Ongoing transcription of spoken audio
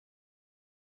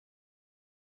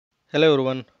Hello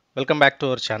everyone, welcome back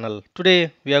to our channel.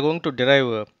 Today we are going to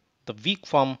derive the weak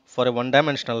form for a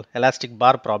one-dimensional elastic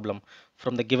bar problem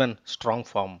from the given strong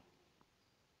form.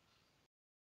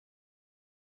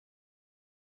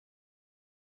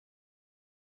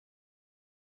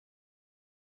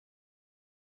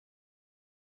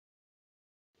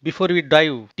 Before we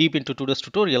dive deep into today's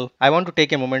tutorial, I want to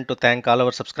take a moment to thank all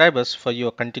our subscribers for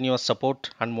your continuous support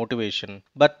and motivation.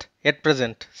 But at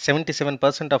present,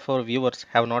 77% of our viewers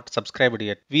have not subscribed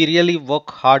yet. We really work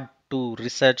hard to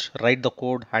research, write the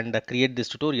code, and create these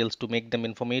tutorials to make them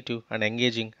informative and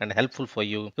engaging and helpful for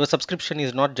you. Your subscription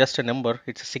is not just a number,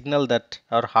 it's a signal that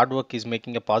our hard work is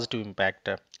making a positive impact.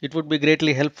 It would be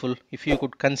greatly helpful if you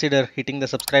could consider hitting the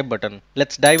subscribe button.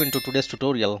 Let's dive into today's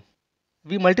tutorial.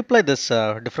 We multiply this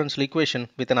differential equation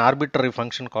with an arbitrary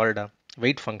function called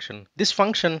weight function. This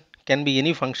function can be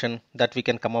any function that we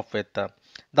can come up with. The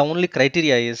only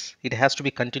criteria is it has to be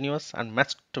continuous and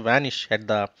must vanish at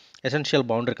the essential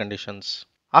boundary conditions.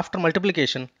 After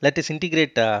multiplication, let us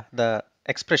integrate the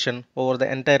expression over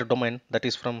the entire domain, that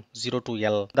is from 0 to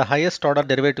L. The highest order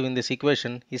derivative in this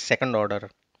equation is second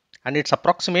order, and its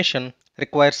approximation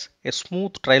requires a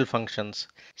smooth trial functions.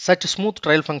 Such smooth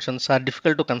trial functions are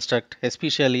difficult to construct,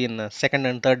 especially in second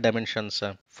and third dimensions.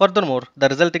 Furthermore, the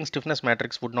resulting stiffness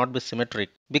matrix would not be symmetric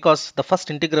because the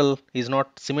first integral is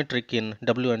not symmetric in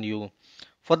W and U.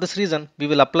 For this reason, we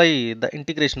will apply the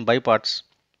integration by parts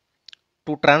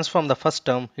to transform the first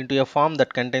term into a form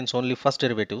that contains only first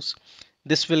derivatives.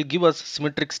 This will give us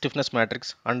symmetric stiffness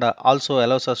matrix and also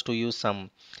allows us to use some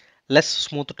less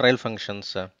smooth trial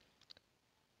functions.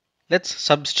 Let's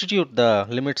substitute the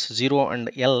limits 0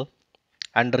 and L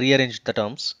and rearrange the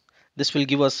terms. This will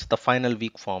give us the final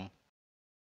weak form.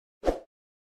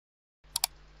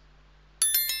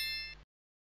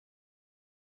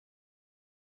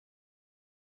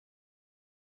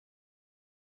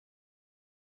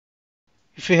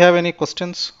 If you have any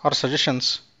questions or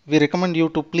suggestions, we recommend you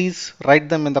to please write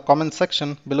them in the comment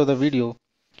section below the video.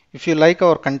 If you like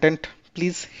our content,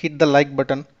 please hit the like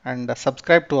button and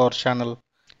subscribe to our channel.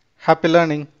 Happy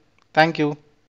learning. Thank you.